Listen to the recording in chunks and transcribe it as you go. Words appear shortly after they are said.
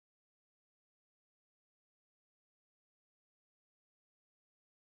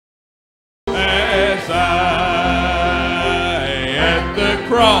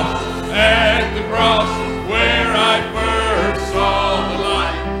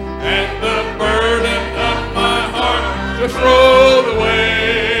just rolled away.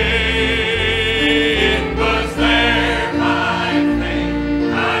 It was there by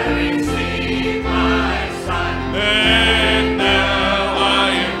faith I received my sight, and now I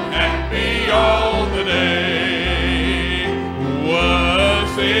am happy all the day.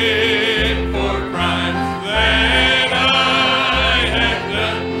 Was it for crimes that I had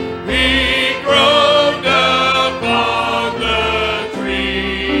done? He groaned upon the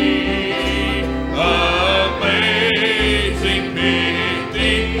tree. Amazing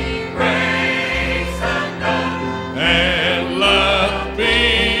pity, grace undone, and love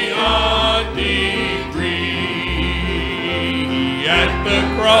beyond degree. At the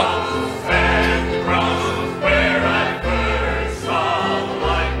cross, where I first saw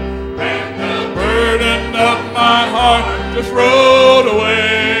light, and the burden of my heart just rolled away.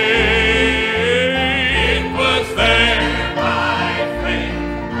 It was there by faith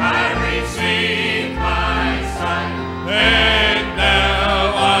I received my sight, and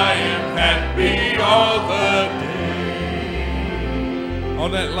now I am happy all the day.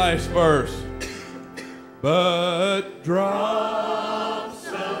 On that last verse, but drops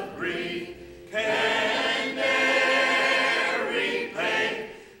of grief can ne'er repay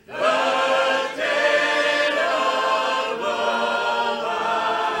the debt of love I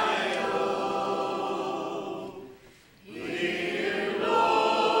owe. Here,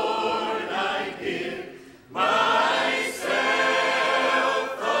 Lord, I give myself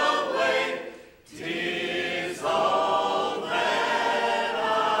away. 'Tis all that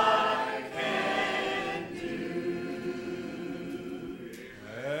I can do.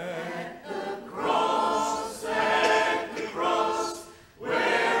 At the cross,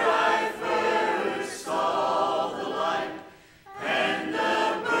 where I first saw the light, and the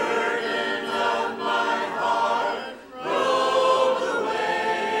burden of my heart rolled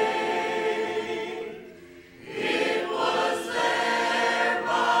away. It was there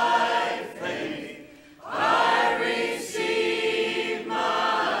by faith I received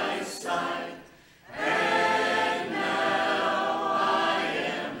my sight, and now I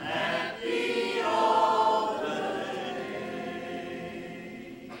am happy all the day.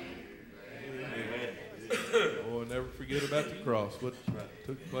 Oh, never forget about the cross, what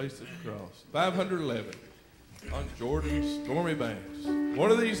took place at the cross. 511 on Jordan's stormy banks.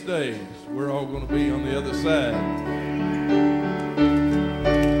 One of these days, we're all going to be on the other side.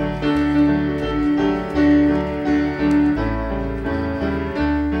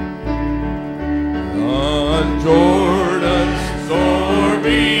 On Jordan's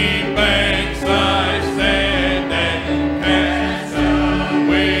stormy banks I stand and cast a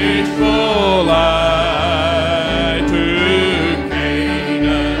wishful eye to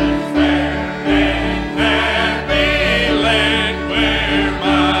Canaan's fair and happy land, where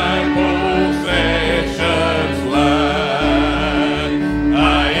my possessions lie.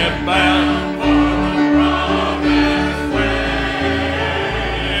 I am bound for the promised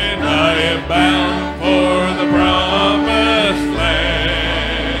land. I am bound for the promised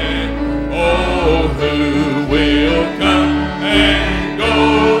land. Oh, who will come and go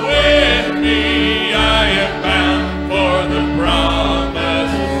with me? I am bound for the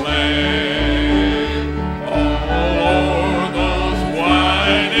promised land. O'er those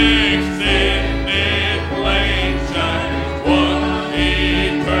wide extended plains shines one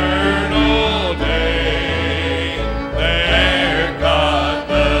eternal day. There God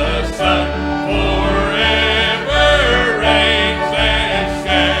the Son forever reigns and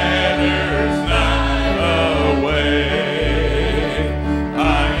scatters night away. I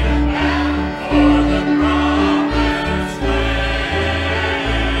am bound for the promised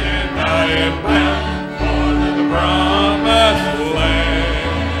land. I am bound for the promised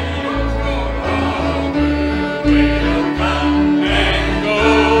land. Oh, who will come and go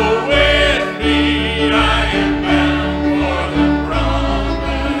with me? I am bound for the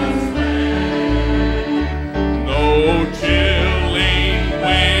promised land. No chilling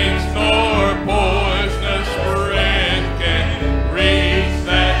winds nor poisonous breath can reach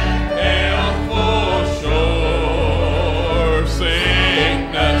that healthful shore.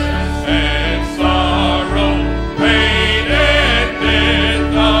 Sickness and sorrow, pain and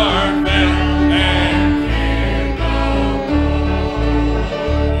death are felt and fear no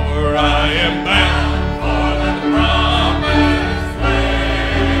more. I am bound for the promised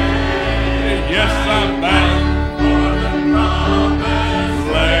land. Yes, I'm bound for the promised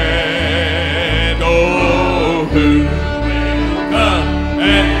land. Oh, who will come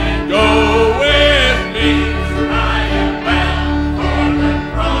and go with me? I am bound for the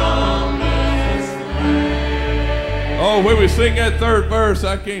promised land. Oh, when we sing that third verse,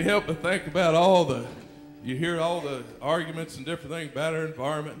 I can't help but think about all the You hear all the arguments and different things about our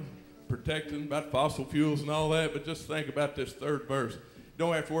environment, protecting, about fossil fuels and all that, but just think about this third verse.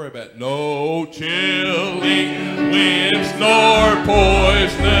 Don't have to worry about no chilling winds nor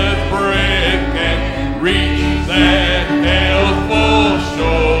poisonous breath can reach that healthful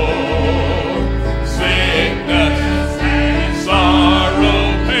shore. Sickness,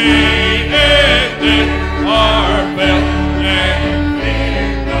 sorrow, pain, and death are felt and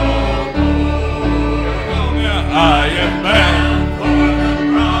fear no more. Now I am bound for the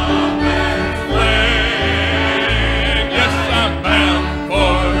promised land. Yes, I'm bound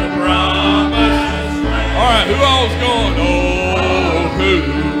for the promised land. All right, who all's going? Oh, who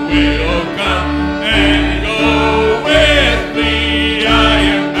will come and go with me? I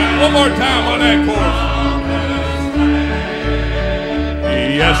am bound. One more time on that chorus.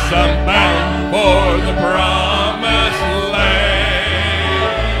 Yes, I'm bound for the promised land.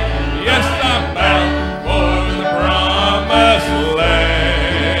 Yes, I'm bound for the promised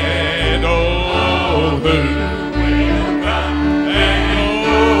land. Oh, who will come and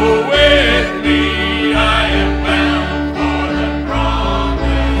go with me? I am bound for the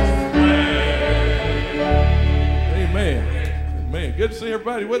promised land. Amen. Amen. Good to see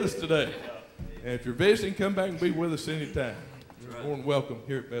everybody with us today. And if you're visiting, come back and be with us anytime. You're more than welcome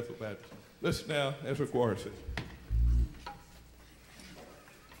here at Bethel Baptist. Listen now as the choir says.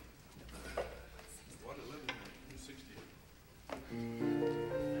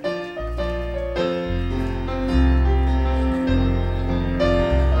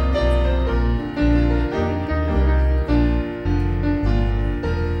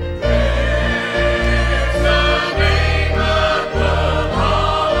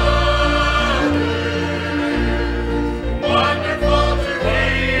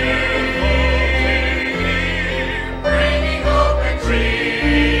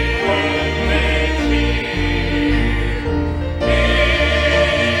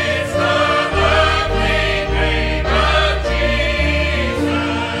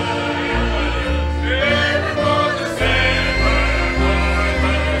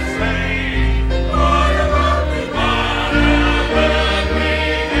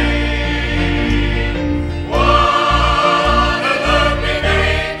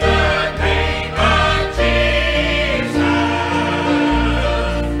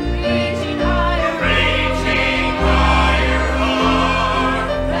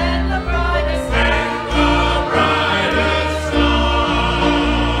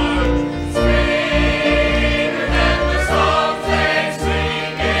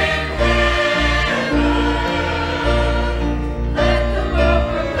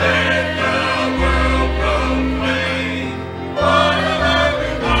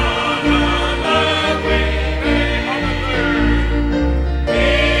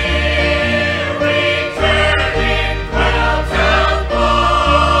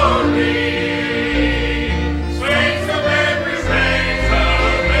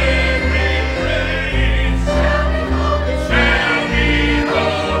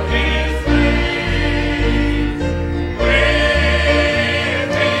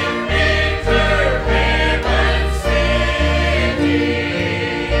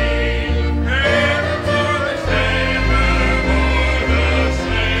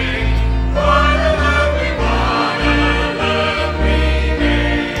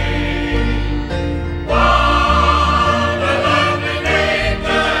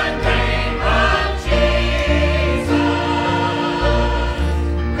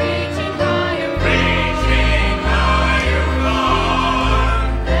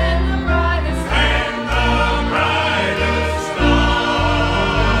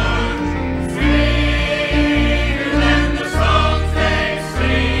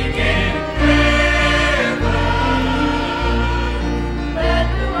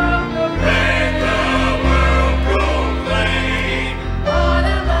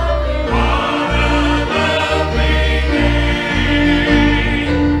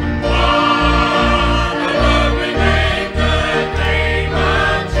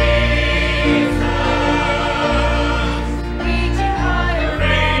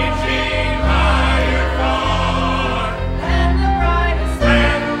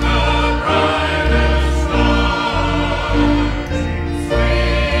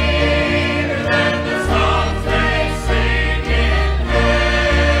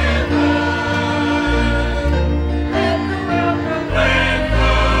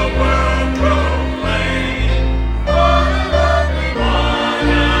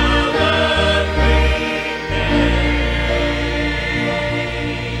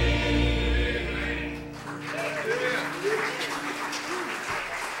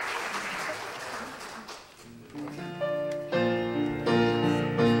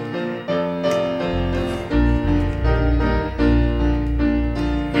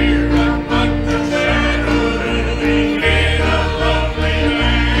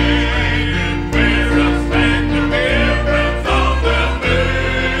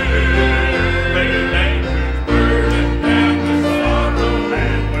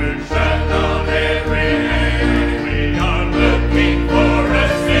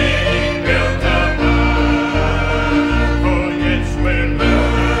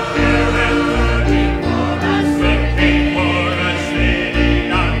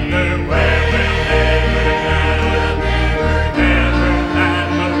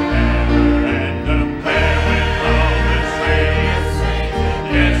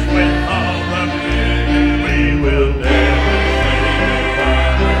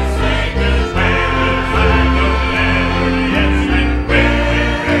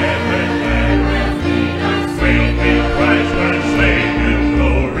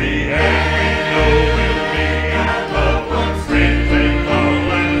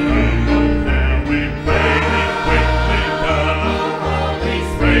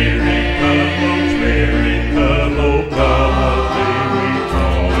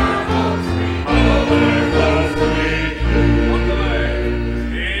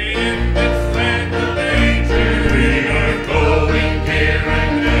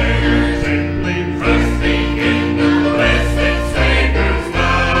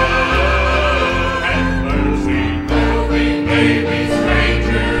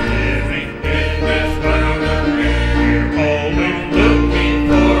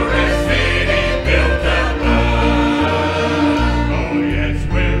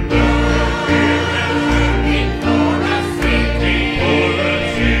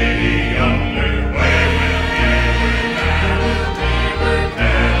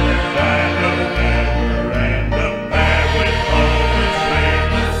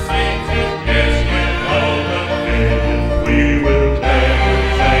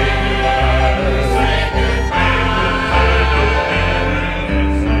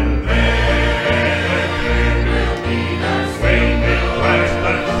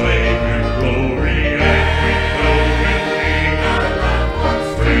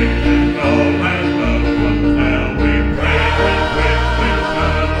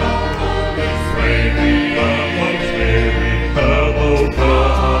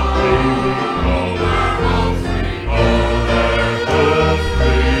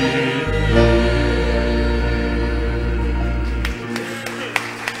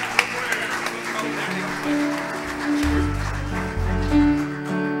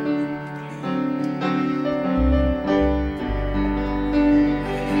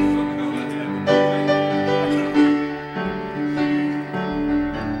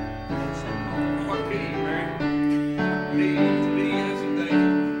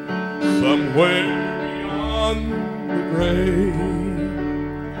 Somewhere beyond the grave,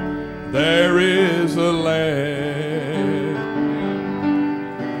 there is a land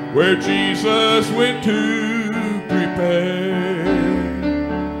where Jesus went to prepare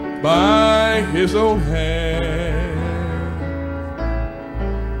by his own hand.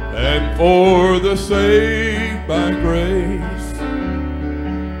 And for the saved by grace,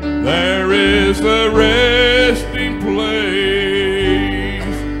 there is a resting place,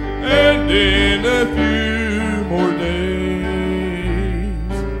 and in a few more days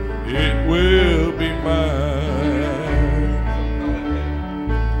it will be mine.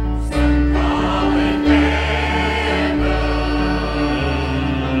 Some call it heaven,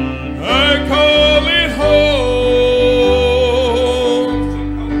 I call it home.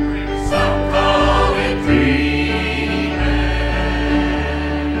 some call it dreaming,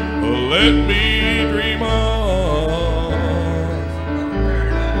 Let me dream on.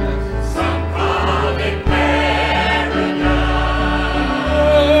 some call it paradise,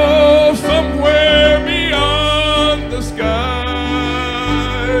 Oh, somewhere beyond the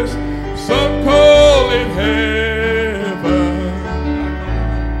skies, some call it heaven.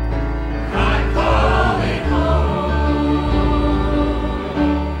 I call it home.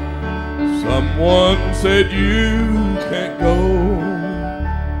 Someone said you can't go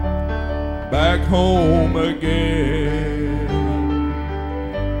back home again,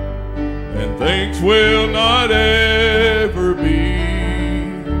 and things will not ever be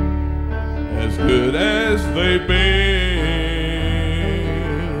as good as they've been.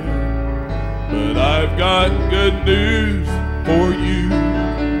 But I've got good news for you.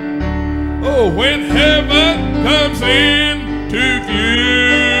 Oh, when heaven comes into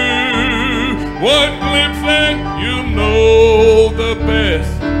view, one glimpse and you'll know the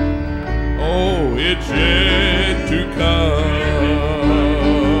best. Oh, it's yet to come.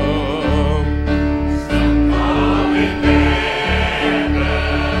 Some call it heaven,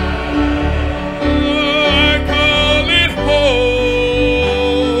 I call it home.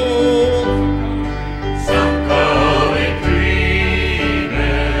 some call it dreaming,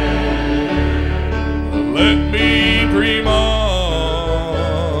 Let me dream on.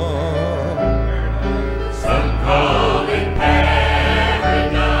 some call it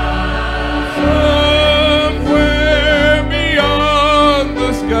paradise, Somewhere beyond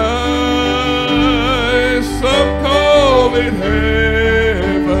the skies, some call it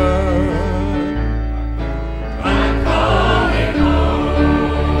heaven. I call it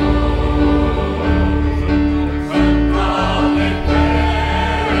home. Some call it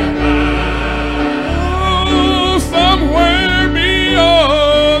paradise, Oh, somewhere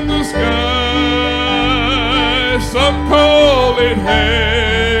beyond the skies, some call it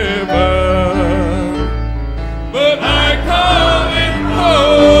heaven. But I call it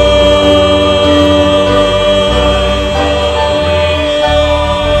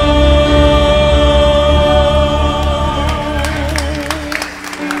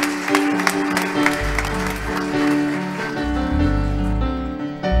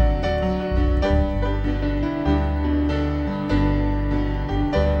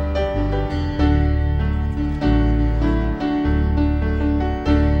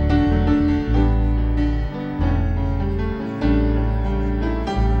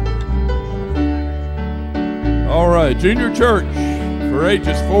All right, junior church for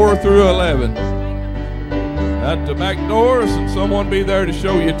ages 4 through 11. At the back doors, and someone be there to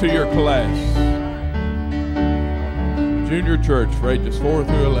show you to your class. Junior church for ages 4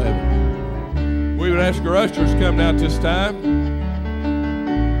 through 11. We would ask our ushers to come down at this time.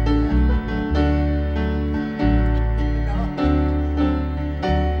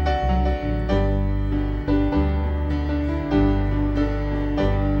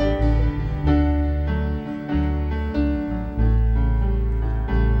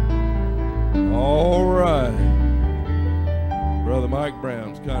 All right. Brother Mike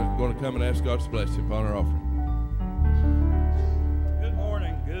Brown's going to come and ask God's blessing upon our offering. Good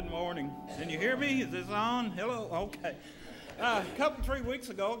morning. Good morning. Can you hear me? Is this on? Hello? Okay. A couple, 3 weeks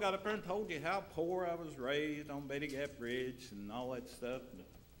ago, I got up there and told you how poor I was raised on Betty Gap Bridge and all that stuff. But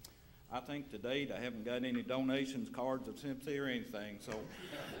I think to date I haven't got any donations, cards of sympathy, or anything. So,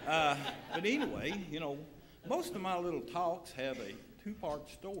 but anyway, you know, most of my little talks have a two-part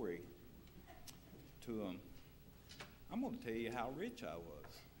story to them. I'm going to tell you how rich I was,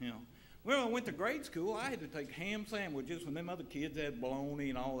 you know. Well, I went to grade school. I had to take ham sandwiches when them other kids had bologna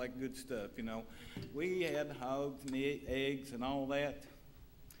and all that good stuff, you know. We had hogs and eggs and all that.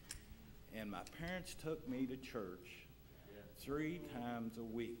 And my parents took me to church 3 times a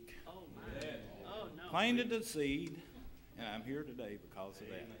week. Oh, my. Oh, no. Planted the seed, And I'm here today because of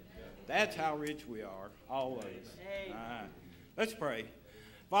that. That's how rich we are, all of us. All right. Let's pray.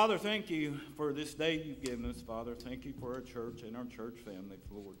 Father, thank you for this day you've given us, Father. Thank you for our church and our church family,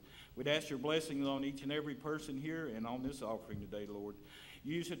 Lord. We'd ask your blessings on each and every person here and on this offering today, Lord.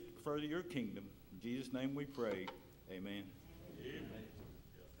 Use it to further your kingdom. In Jesus' name we pray. Amen. Amen.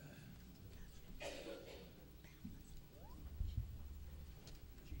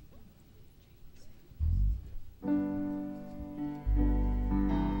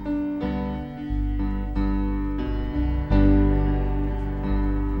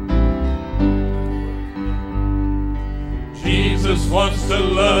 Jesus wants to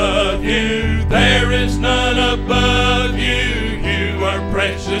love you. There is none above you. You are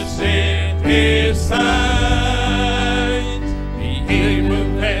precious in His sight. He will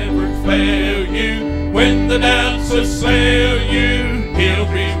never fail you. When the doubts assail you, He'll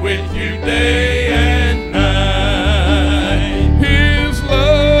be with you day and night. His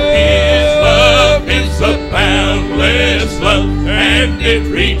love is a boundless love, and it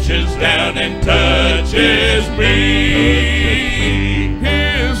reaches down and touches me.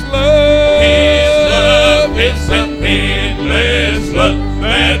 His love is an endless love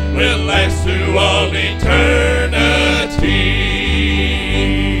that will last through all eternity.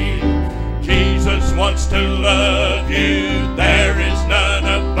 Jesus wants to love you. There is none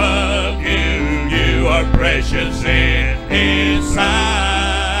above you. You are precious in His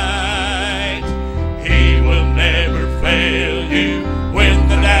sight. He will never fail you. When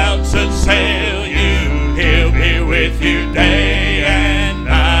the doubts assail you, He'll be with you day and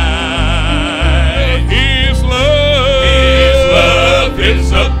night. His love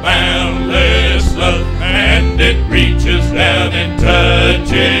is a boundless love, and it reaches down and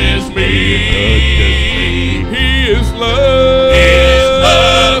touches me. His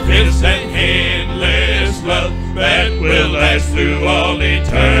love is an endless love that will last through all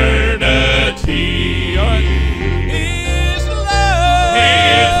eternity. His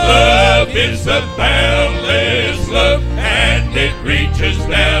love is a boundless love, and it reaches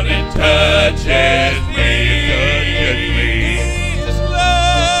down and touches me.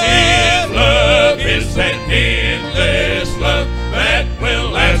 His love is an endless love that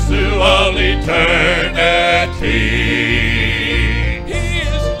will last through all eternity.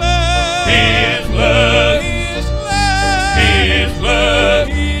 His love, His love, His love,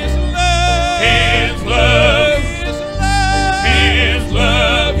 His love, His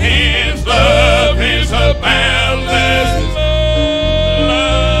love, His love is a boundless love.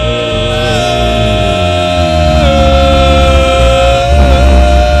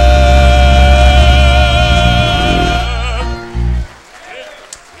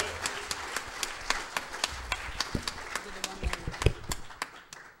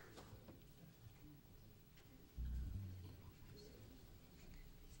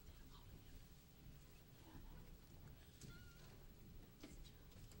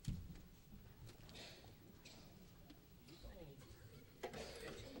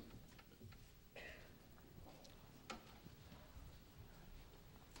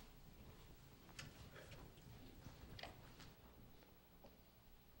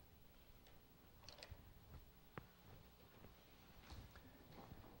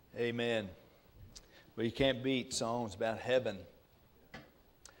 Amen. Well, you can't beat songs about heaven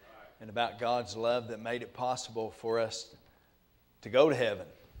and about God's love that made it possible for us to go to heaven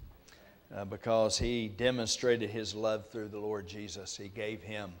because He demonstrated His love through the Lord Jesus. He gave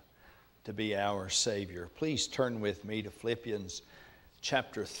Him to be our Savior. Please turn with me to Philippians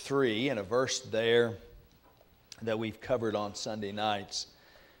chapter 3 and a verse there that we've covered on Sunday nights.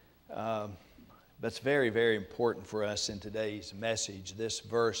 That's very, very important for us in today's message. This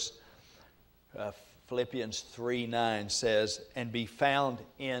verse, Philippians 3:9 says, "And be found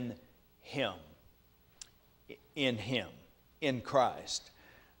in Him, in Christ,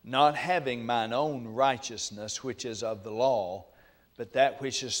 not having mine own righteousness, which is of the law, but that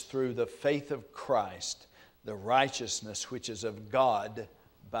which is through the faith of Christ, the righteousness which is of God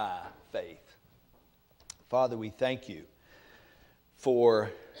by faith." Father, we thank You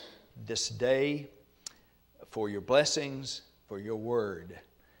for this day, for Your blessings, for Your word.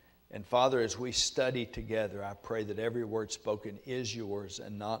 And Father, as we study together, I pray that every word spoken is Yours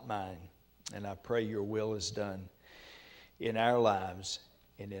and not mine. And I pray Your will is done in our lives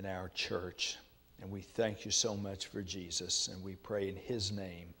and in our church. And we thank You so much for Jesus, and we pray in His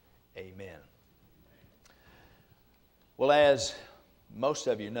name, amen. Well, as most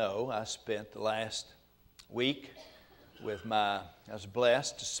of you know, I spent the last week I was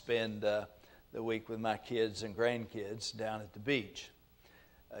blessed to spend the week with my kids and grandkids down at the beach.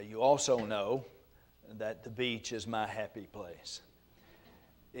 You also know that the beach is my happy place.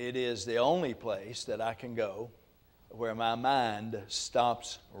 It is the only place that I can go where my mind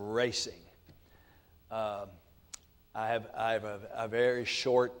stops racing. I have a very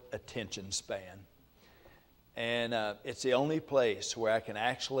short attention span. And it's the only place where I can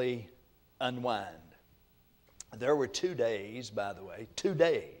actually unwind. There were 2 days, by the way, 2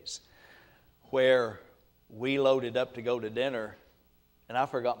 days, where we loaded up to go to dinner and I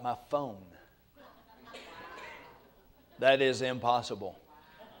forgot my phone. That is impossible.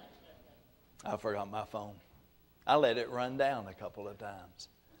 I forgot my phone. I let it run down a couple of times.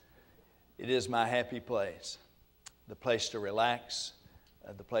 It is my happy place. The place to relax,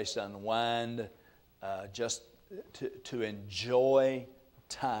 the place to unwind, just to enjoy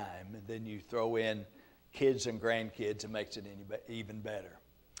time. And then you throw in kids and grandkids, it makes it even better.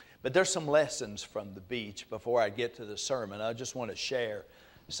 But there's some lessons from the beach. Before I get to the sermon, I just want to share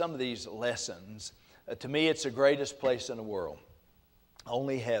some of these lessons. To me, it's the greatest place in the world.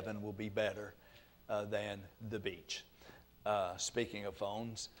 Only heaven will be better than the beach. Speaking of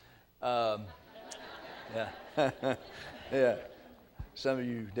phones, yeah, yeah. Some of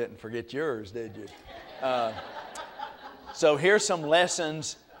you didn't forget yours, did you? So here's some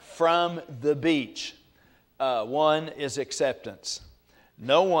lessons from the beach. One is acceptance.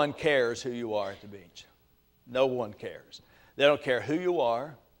 No one cares who you are at the beach. No one cares. They don't care who you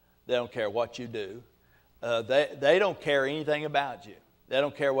are. They don't care what you do. They don't care anything about you. They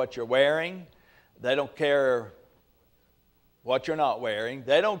don't care what you're wearing. They don't care what you're not wearing.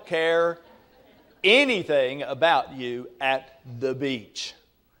 They don't care anything about you at the beach.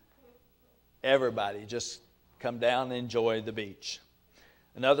 Everybody just come down and enjoy the beach.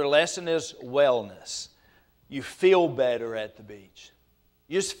 Another lesson is wellness. You feel better at the beach.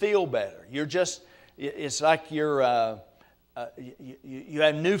 You just feel better. It's like you have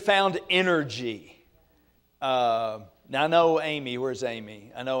newfound energy. Now I know Amy, where's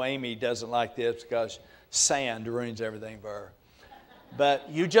Amy? I know Amy doesn't like this because sand ruins everything for her. But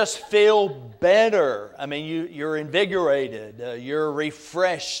you just feel better. I mean, you're invigorated, you're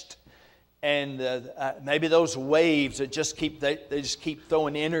refreshed. And maybe those waves that they just keep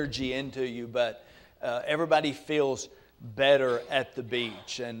throwing energy into you. But everybody feels better at the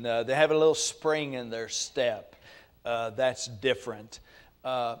beach, and they have a little spring in their step. That's different.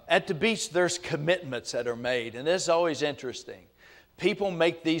 At the beach, there's commitments that are made, and this is always interesting. People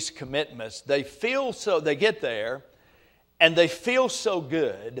make these commitments. They get there, and they feel so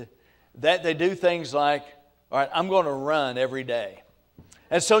good that they do things like, all right, I'm going to run every day.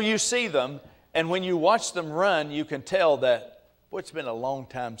 And so you see them, and when you watch them run, you can tell that, boy, it's been a long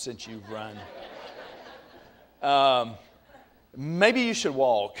time since you've run. Maybe you should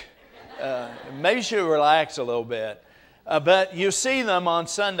walk. Maybe you should relax a little bit. But you see them on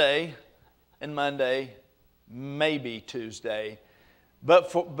Sunday and Monday, maybe Tuesday.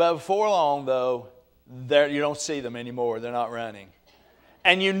 But before long, though, you don't see them anymore. They're not running.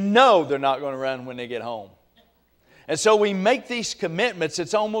 And you know they're not going to run when they get home. And so we make these commitments.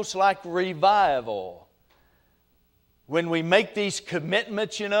 It's almost like revival. When we make these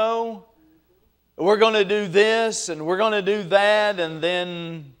commitments, you know, we're going to do this and we're going to do that, and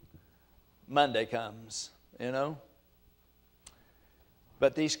then Monday comes, you know.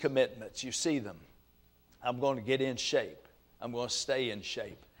 But these commitments, you see them. I'm going to get in shape. I'm going to stay in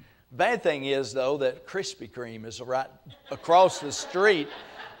shape. Bad thing is, though, that Krispy Kreme is right across the street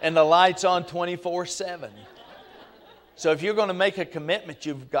and the light's on 24/7. So if you're going to make a commitment,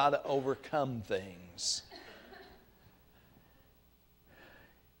 you've got to overcome things.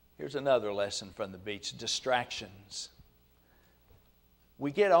 Here's another lesson from the beach: distractions.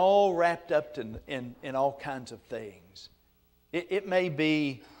 We get all wrapped up in all kinds of things. It may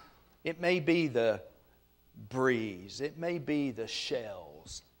be the breeze. It may be the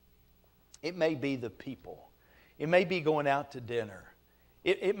shells. It may be the people. It may be going out to dinner.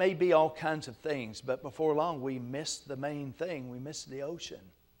 It may be all kinds of things, but before long we miss the main thing. We miss the ocean.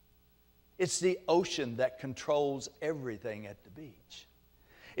 It's the ocean that controls everything at the beach.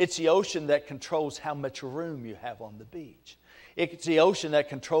 It's the ocean that controls how much room you have on the beach. It's the ocean that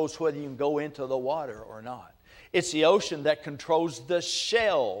controls whether you can go into the water or not. It's the ocean that controls the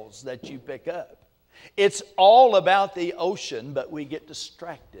shells that you pick up. It's all about the ocean, but we get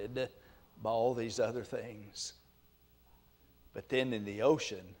distracted by all these other things. But then in the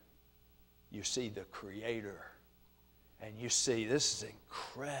ocean, you see the Creator. And you see, this is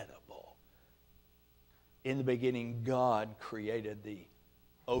incredible. In the beginning, God created the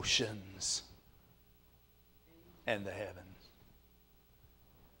oceans and the heavens.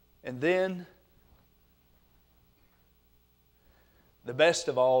 And then, the best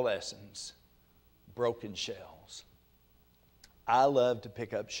of all lessons, broken shells. I love to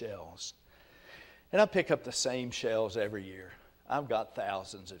pick up shells. And I pick up the same shells every year. I've got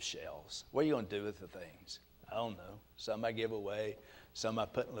thousands of shells. What are you going to do with the things? I don't know. Some I give away. Some I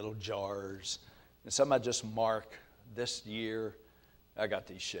put in little jars. And some I just mark this year. I got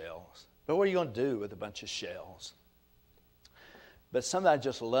these shells. But what are you going to do with a bunch of shells? But something I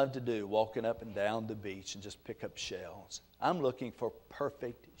just love to do, walking up and down the beach and just pick up shells. I'm looking for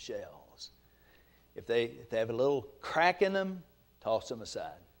perfect shells. If they have a little crack in them, toss them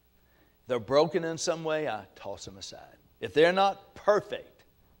aside. If they're broken in some way, I toss them aside. If they're not perfect,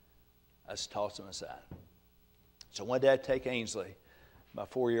 I just toss them aside. So one day I take Ainsley, my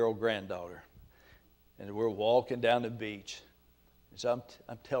 4-year-old granddaughter, and we're walking down the beach. And so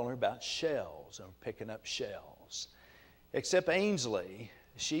I'm telling her about shells, and we're picking up shells. Except Ainsley,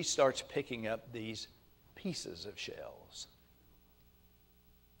 she starts picking up these pieces of shells.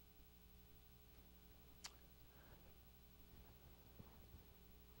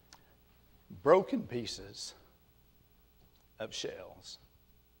 Broken pieces of shells.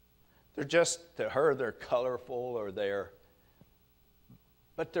 They're just, to her, they're colorful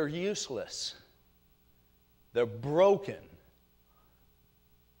but they're useless. They're broken.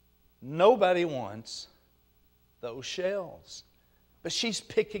 Nobody wants those shells. But she's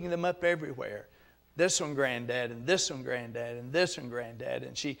picking them up everywhere. This one, Granddad, and this one, Granddad, and this one, Granddad.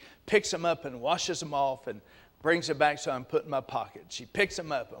 And she picks them up and washes them off and brings it back so I can put in my pocket. She picks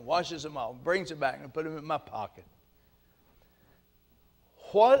them up and washes them off, brings it back and put them in my pocket.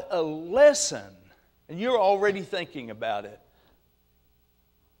 What a lesson. And you're already thinking about it.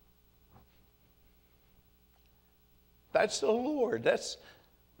 That's the Lord. That's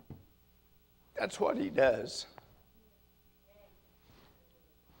what He does.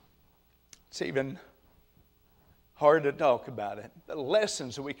 It's even hard to talk about it. The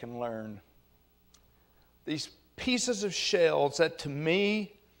lessons we can learn. These pieces of shells that to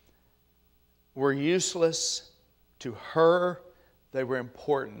me were useless, to her they were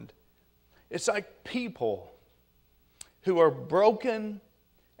important. It's like people who are broken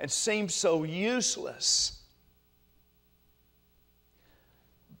and seem so useless.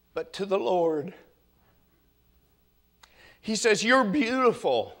 But to the Lord, He says, you're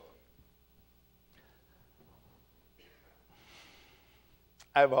beautiful.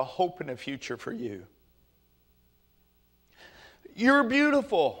 I have a hope and a future for you. You're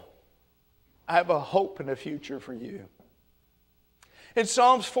beautiful. I have a hope and a future for you. In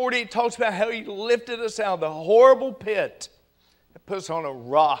Psalms 40, it talks about how He lifted us out of the horrible pit and put us on a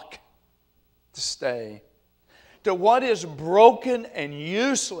rock to stay. To what is broken and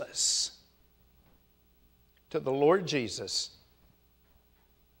useless, to the Lord Jesus,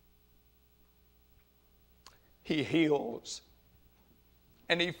 He heals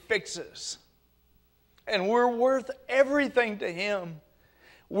and He fixes. And we're worth everything to Him.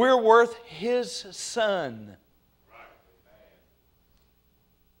 We're worth His Son.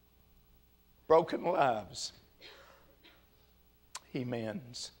 Broken lives, He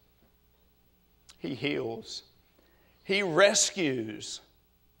mends. He heals. He rescues.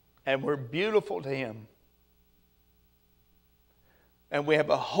 And we're beautiful to Him. And we have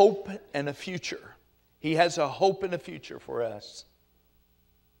a hope and a future. He has a hope and a future for us.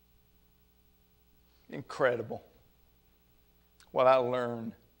 Incredible what I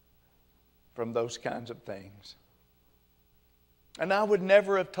learned from those kinds of things. And I would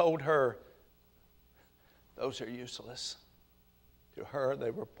never have told her, those are useless. To her, they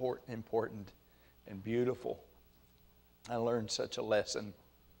were important and beautiful. I learned such a lesson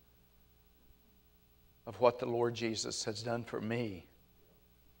of what the Lord Jesus has done for me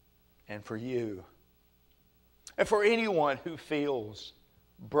and for you. And for anyone who feels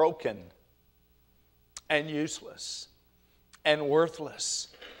broken and useless and worthless.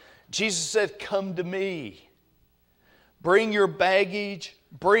 Jesus said, come to me. Bring your baggage,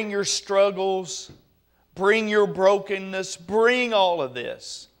 bring your struggles, bring your brokenness, bring all of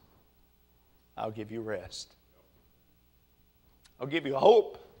this. I'll give you rest. I'll give you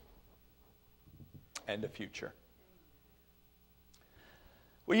hope and a future.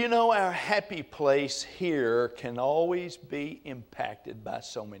 Well, you know, our happy place here can always be impacted by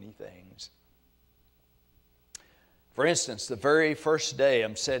so many things. For instance, the very first day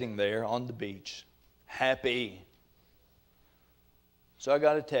I'm sitting there on the beach, happy. So I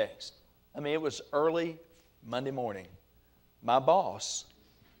got a text. It was early Monday morning. My boss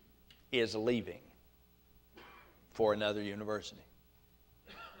is leaving for another university.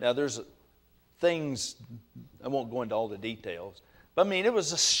 Now, there's things, I won't go into all the details, but it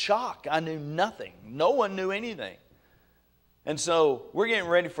was a shock. I knew nothing. No one knew anything. And so we're getting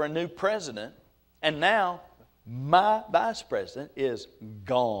ready for a new president. And now my vice president is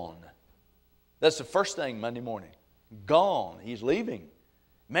gone. That's the first thing Monday morning. Gone. He's leaving.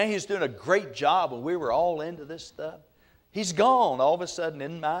 Man, he's doing a great job when we were all into this stuff. He's gone. All of a sudden,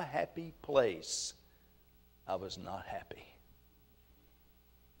 in my happy place, I was not happy.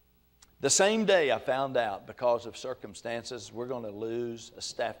 The same day I found out, because of circumstances, we're going to lose a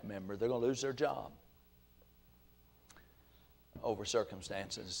staff member. They're going to lose their job over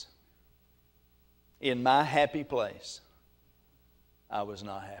circumstances. In my happy place, I was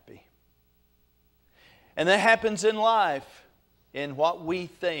not happy. And that happens in life, in what we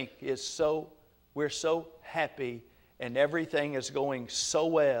think is we're so happy and everything is going so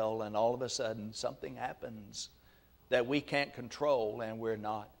well, and all of a sudden something happens that we can't control and we're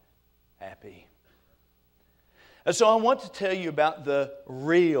not happy. And so I want to tell you about the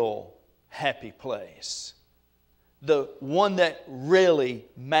real happy place. The one that really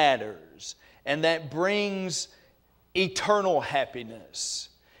matters and that brings eternal happiness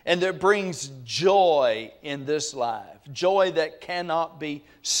and that brings joy in this life. Joy that cannot be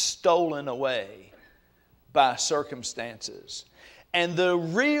stolen away by circumstances. And the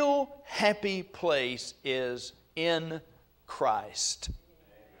real happy place is in Christ.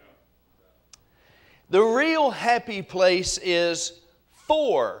 The real happy place is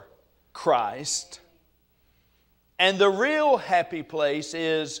for Christ. And the real happy place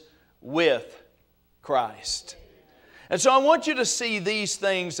is with Christ. And so I want you to see these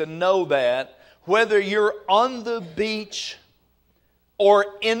things and know that whether you're on the beach or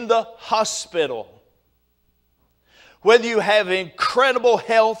in the hospital, whether you have incredible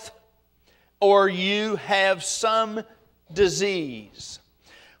health or you have some disease,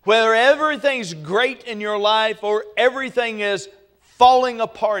 whether everything's great in your life or everything is falling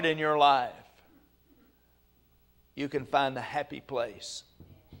apart in your life, you can find a happy place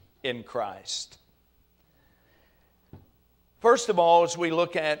in Christ. First of all, as we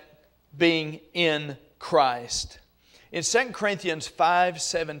look at being in Christ, in 2 Corinthians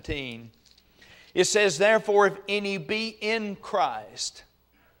 5:17, it says, "Therefore, if any be in Christ,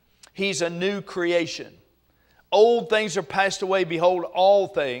 he's a new creation. Old things are passed away. Behold, all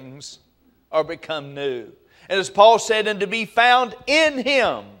things are become new." And as Paul said, "And to be found in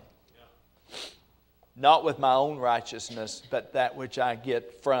Him, not with my own righteousness, but that which I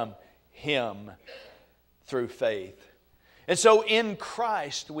get from Him through faith." And so in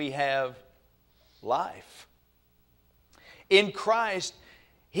Christ we have life. In Christ,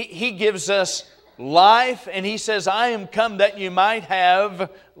 He gives us life, and He says, "I am come that you might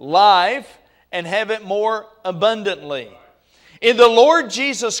have life and have it more abundantly." In the Lord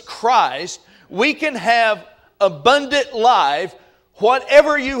Jesus Christ, we can have abundant life,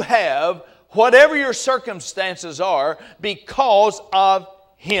 whatever you have, whatever your circumstances are, because of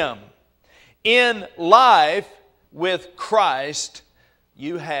Him. In life with Christ,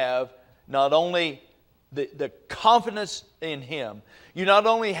 you have not only the confidence in Him, you not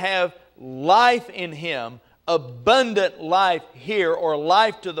only have life in Him, abundant life here, or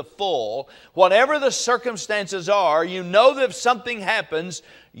life to the full. Whatever the circumstances are, you know that if something happens,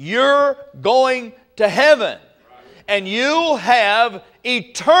 you're going to heaven. And you'll have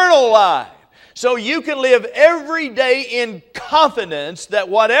eternal life. So you can live every day in confidence that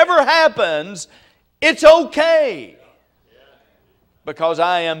whatever happens, it's okay. Because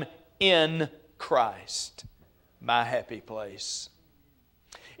I am in Christ, my happy place.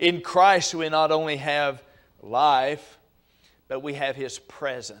 In Christ we not only have life, but we have His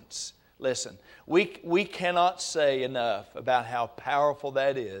presence. Listen, we cannot say enough about how powerful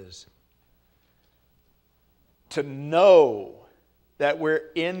that is to know that we're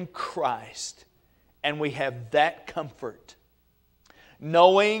in Christ and we have that comfort,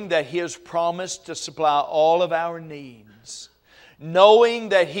 knowing that He has promised to supply all of our needs, knowing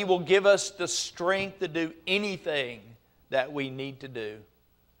that He will give us the strength to do anything that we need to do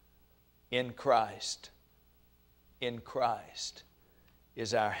in Christ. In Christ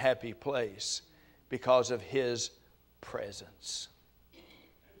is our happy place because of His presence.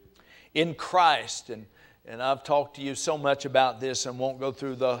 In Christ, and I've talked to you so much about this and won't go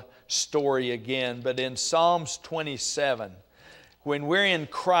through the story again, but in Psalms 27, when we're in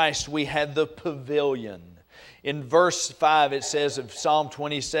Christ, we have the pavilion. In verse 5 it says of Psalm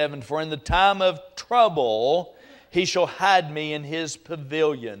 27, "For in the time of trouble He shall hide me in His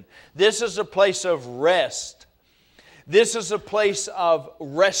pavilion." This is a place of rest. This is a place of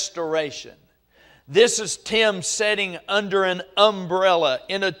restoration. This is Tim sitting under an umbrella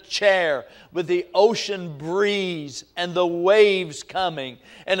in a chair with the ocean breeze and the waves coming,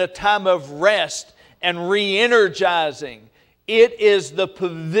 and a time of rest and re-energizing It is the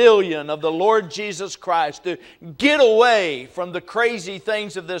pavilion of the Lord Jesus Christ to get away from the crazy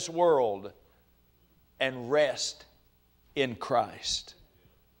things of this world and rest in Christ.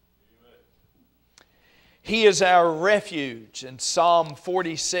 He is our refuge in Psalm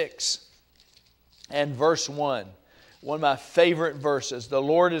 46 and verse 1. One of my favorite verses. The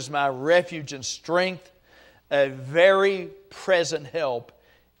Lord is my refuge and strength, a very present help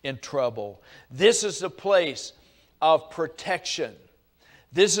in trouble. This is the place of protection.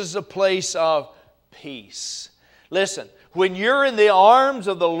 This is the place of peace. Listen, when you're in the arms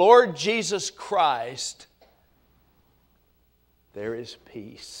of the Lord Jesus Christ, there is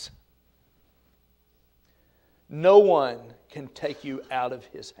peace. No one can take you out of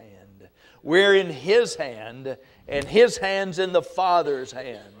His hand. We're in His hand, and His hand's in the Father's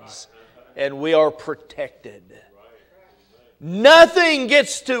hands, and we are protected. Nothing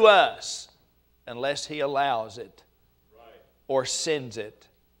gets to us unless He allows it or sends it,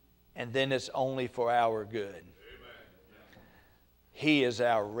 and then it's only for our good. He is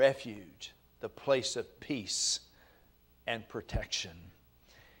our refuge, the place of peace and protection.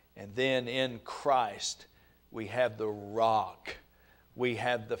 And then in Christ, we have the rock. We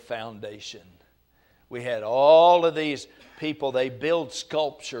have the foundation. We had all of these people, they build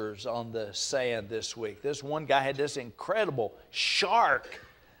sculptures on the sand this week. This one guy had this incredible shark.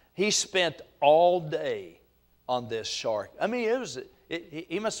 He spent all day on this shark. I mean,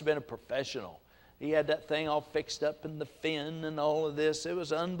 he must have been a professional. He had that thing all fixed up in the fin and all of this. It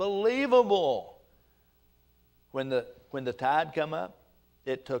was unbelievable. When the tide come up,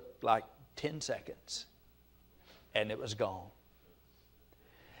 it took like 10 seconds. And it was gone.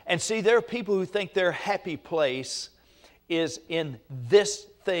 And see, there are people who think their happy place is in this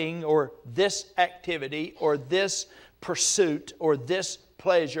thing or this activity or this pursuit or this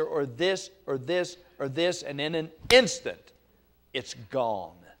pleasure or this or this or this, and in an instant, it's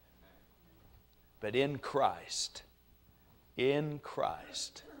gone. But in Christ, He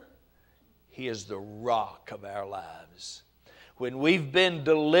is the rock of our lives. When we've been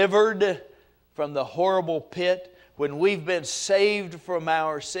delivered from the horrible pit, when we've been saved from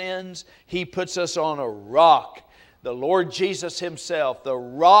our sins, He puts us on a rock. The Lord Jesus Himself, the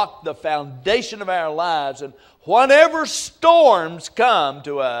rock, the foundation of our lives. And whatever storms come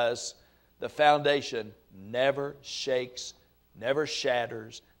to us, the foundation never shakes, never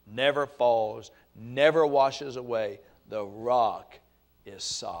shatters, never falls, never washes away. The rock is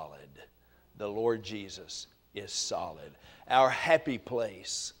solid. The Lord Jesus is solid. Our happy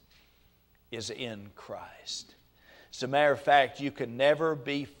place is in Christ. As a matter of fact, you can never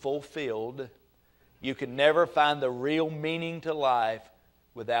be fulfilled. You can never find the real meaning to life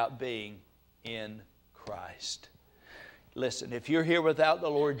without being in Christ. Listen, if you're here without the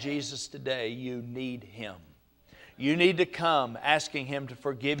Lord Jesus today, you need Him. You need to come asking Him to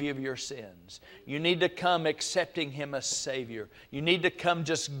forgive you of your sins. You need to come accepting Him as Savior. You need to come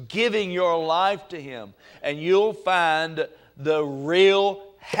just giving your life to Him, and you'll find the real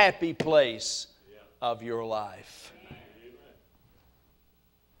happy place of your life.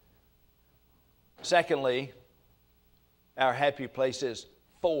 Secondly, our happy place is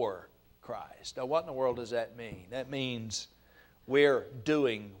for Christ. Now, what in the world does that mean? That means we're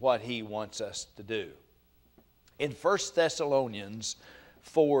doing what He wants us to do. In 1 Thessalonians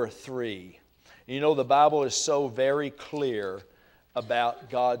 4:3, you know, the Bible is so very clear about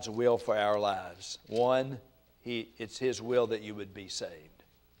God's will for our lives. One, it's His will that you would be saved.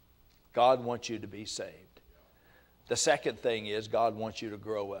 God wants you to be saved. The second thing is God wants you to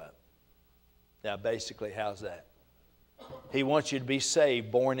grow up. Now, basically, how's that? He wants you to be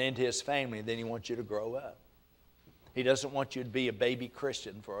saved, born into His family, and then He wants you to grow up. He doesn't want you to be a baby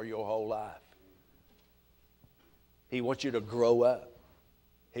Christian for your whole life. He wants you to grow up.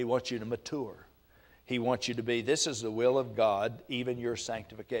 He wants you to mature. He wants you to be, this is the will of God, even your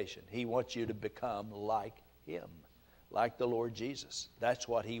sanctification. He wants you to become like Him, like the Lord Jesus. That's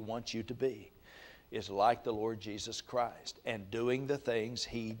what He wants you to be, is like the Lord Jesus Christ and doing the things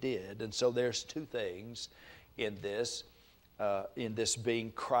He did. And so there's two things in this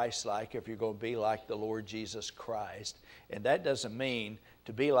being Christ-like, if you're going to be like the Lord Jesus Christ. And that doesn't mean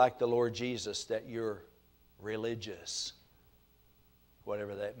to be like the Lord Jesus that you're religious,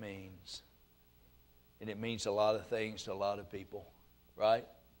 whatever that means. And it means a lot of things to a lot of people, right?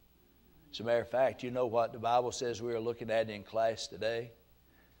 As a matter of fact, you know what the Bible says we are looking at in class today?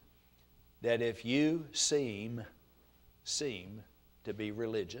 That if you seem to be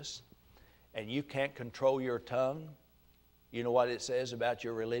religious and you can't control your tongue, you know what it says about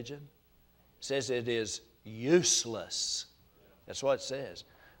your religion? It says it is useless. That's what it says.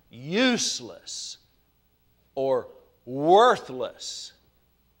 Useless or worthless.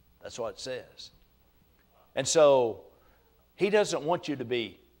 That's what it says. And so, He doesn't want you to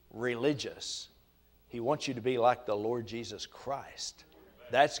be religious. He wants you to be like the Lord Jesus Christ.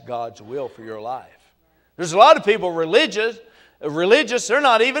 That's God's will for your life. There's a lot of people religious, they're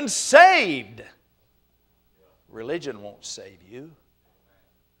not even saved. Religion won't save you.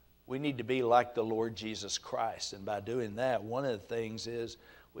 We need to be like the Lord Jesus Christ. And by doing that, one of the things is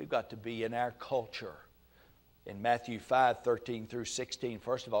we've got to be in our culture. In Matthew 5:13 through 16,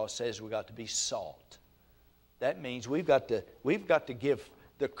 first of all, it says we've got to be salt. That means we've got to give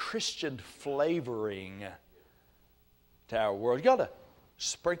the Christian flavoring to our world. You've got to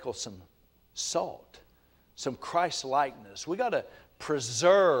sprinkle some salt, some Christ-likeness. We've got to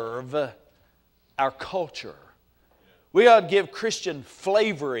preserve our culture. We got to give Christian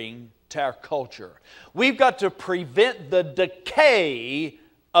flavoring to our culture. We've got to prevent the decay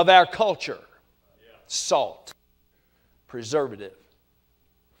of our culture. Salt, preservative,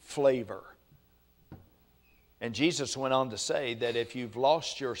 flavor. And Jesus went on to say that if you've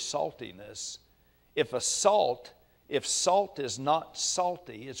lost your saltiness, if salt is not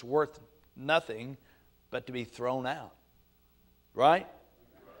salty, it's worth nothing but to be thrown out. Right?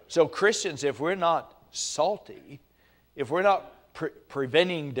 So Christians, if we're not salty, if we're not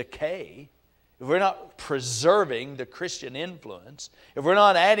preventing decay, if we're not preserving the Christian influence, if we're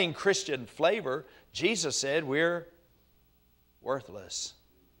not adding Christian flavor, Jesus said we're worthless.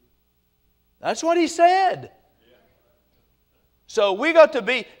 That's what He said. So we got to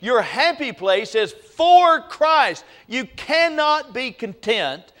be, your happy place is for Christ. You cannot be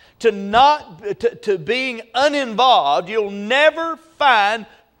content to being uninvolved. You'll never find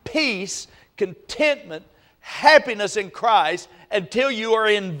peace, contentment, happiness in Christ until you are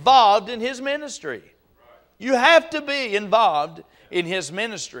involved in His ministry. You have to be involved in His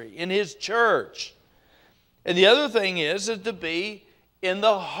ministry, in His church. And the other thing is to be in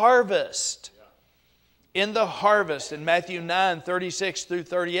the harvest. In the harvest. In Matthew 9:36 through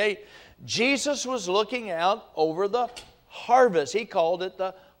 38, Jesus was looking out over the harvest. He called it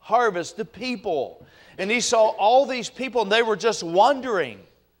the harvest, the people. And He saw all these people and they were just wandering.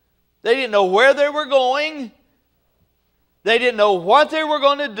 They didn't know where they were going. They didn't know what they were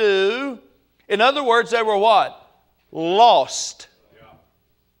going to do. In other words, they were what? Lost.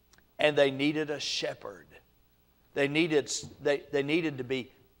 And they needed a shepherd. They needed to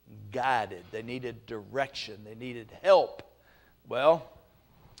be guided. They needed direction. They needed help. Well,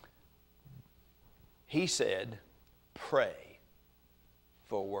 He said, pray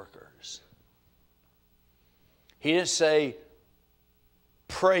for workers. He didn't say,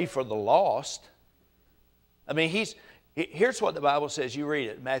 pray for the lost. I mean, here's what the Bible says. You read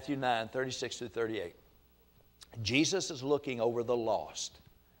it, Matthew 9:36 through 38. Jesus is looking over the lost.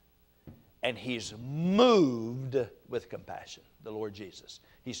 And He's moved with compassion, the Lord Jesus.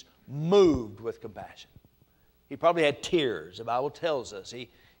 He's moved with compassion. He probably had tears. The Bible tells us.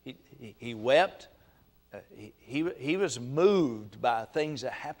 He wept. He was moved by things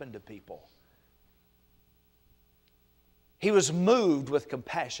that happened to people. He was moved with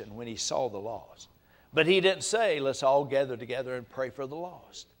compassion when He saw the lost. But He didn't say, let's all gather together and pray for the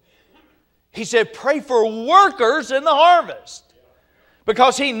lost. He said, pray for workers in the harvest.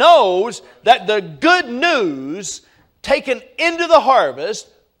 Because He knows that the good news taken into the harvest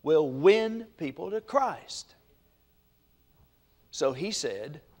will win people to Christ. So He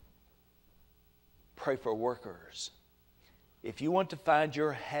said, pray for workers. If you want to find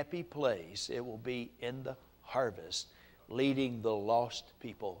your happy place, it will be in the harvest, leading the lost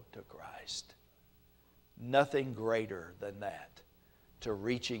people to Christ. Nothing greater than that, to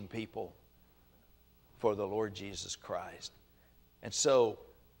reaching people for the Lord Jesus Christ. And so,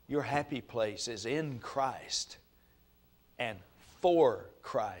 your happy place is in Christ and for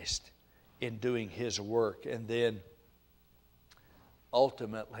Christ in doing His work. And then,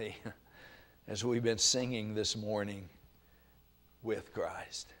 ultimately, as we've been singing this morning, with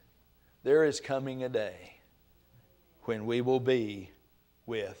Christ. There is coming a day when we will be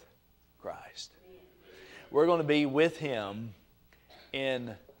with Christ. We're going to be with Him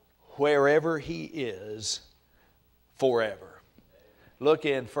in wherever He is forever. Look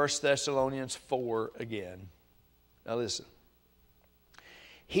in 1 Thessalonians 4 again. Now listen.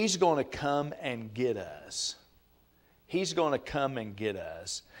 He's going to come and get us. He's going to come and get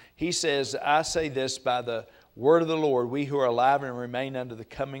us. He says, I say this by the word of the Lord, we who are alive and remain unto the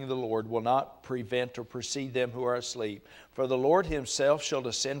coming of the Lord will not prevent or precede them who are asleep. For the Lord Himself shall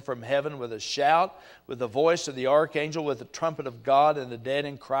descend from heaven with a shout, with the voice of the archangel, with the trumpet of God, and the dead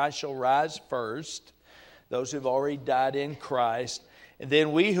in Christ shall rise first. Those who have already died in Christ. And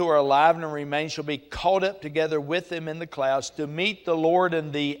then we who are alive and remain shall be caught up together with them in the clouds to meet the Lord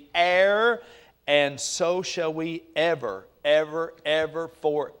in the air, and so shall we ever, ever, ever,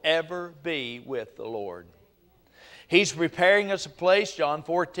 forever be with the Lord. He's preparing us a place. John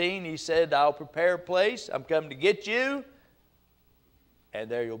 14, He said, I'll prepare a place. I'm coming to get you,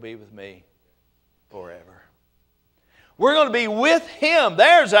 and there you'll be with me forever. We're going to be with Him.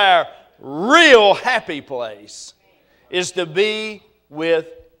 There's our real happy place, is to be with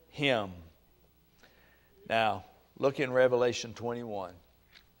Him. Now, look in Revelation 21.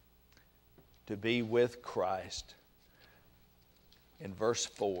 To be with Christ. In verse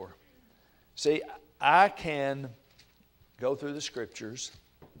 4. See, I can go through the Scriptures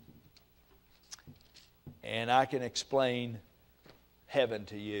and I can explain heaven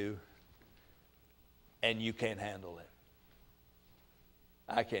to you, and you can't handle it.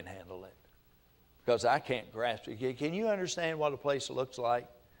 I can't handle it because I can't grasp it. Can you understand what a place looks like?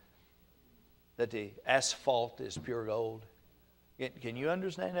 That the asphalt is pure gold. Can you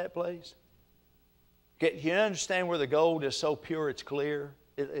understand that place? Can you understand where the gold is so pure it's clear?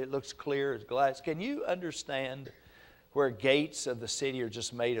 It looks clear as glass. Can you understand where gates of the city are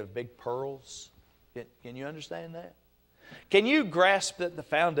just made of big pearls? Can you understand that? Can you grasp that the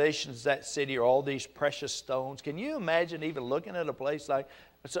foundations of that city are all these precious stones? Can you imagine even looking at a place like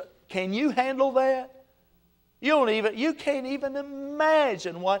that? Can you handle that? You can't even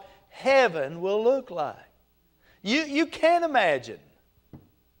imagine what heaven will look like. You can't imagine.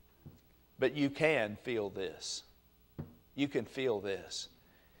 But you can feel this. You can feel this.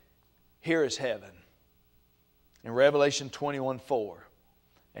 Here is heaven. In Revelation 21:4,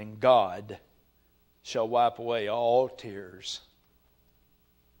 and God shall wipe away all tears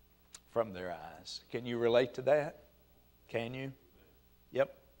from their eyes. Can you relate to that? Can you?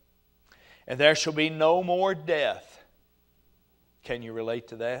 Yep. And there shall be no more death. Can you relate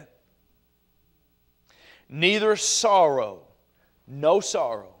to that? Neither sorrow, no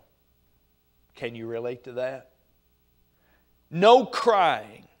sorrow. Can you relate to that? No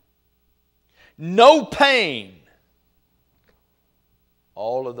crying, no pain.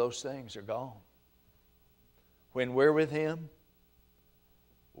 All of those things are gone. When we're with Him,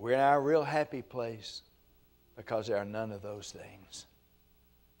 we're in our real happy place because there are none of those things.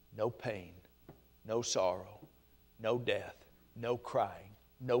 No pain, no sorrow, no death, no crying,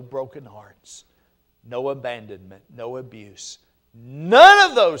 no broken hearts, no abandonment, no abuse. None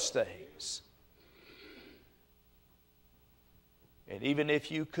of those things. And even if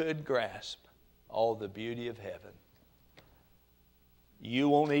you could grasp all the beauty of heaven, you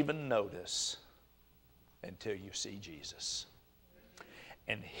won't even notice until you see Jesus.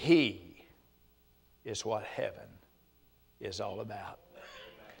 And He is what heaven is all about.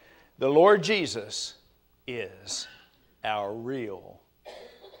 The Lord Jesus is our real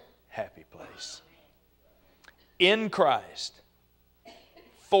happy place. In Christ,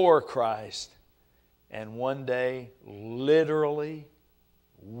 for Christ, and one day literally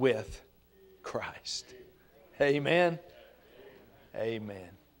with Christ. Amen. Amen.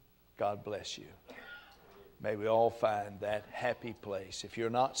 God bless you. May we all find that happy place. If you're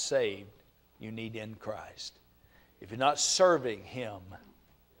not saved, you need in Christ. If you're not serving Him,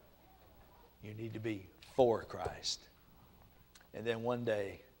 you need to be for Christ. And then one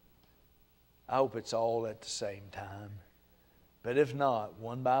day, I hope it's all at the same time. But if not,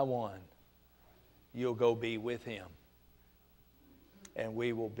 one by one, you'll go be with Him. And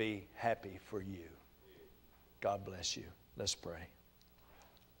we will be happy for you. God bless you. Let's pray.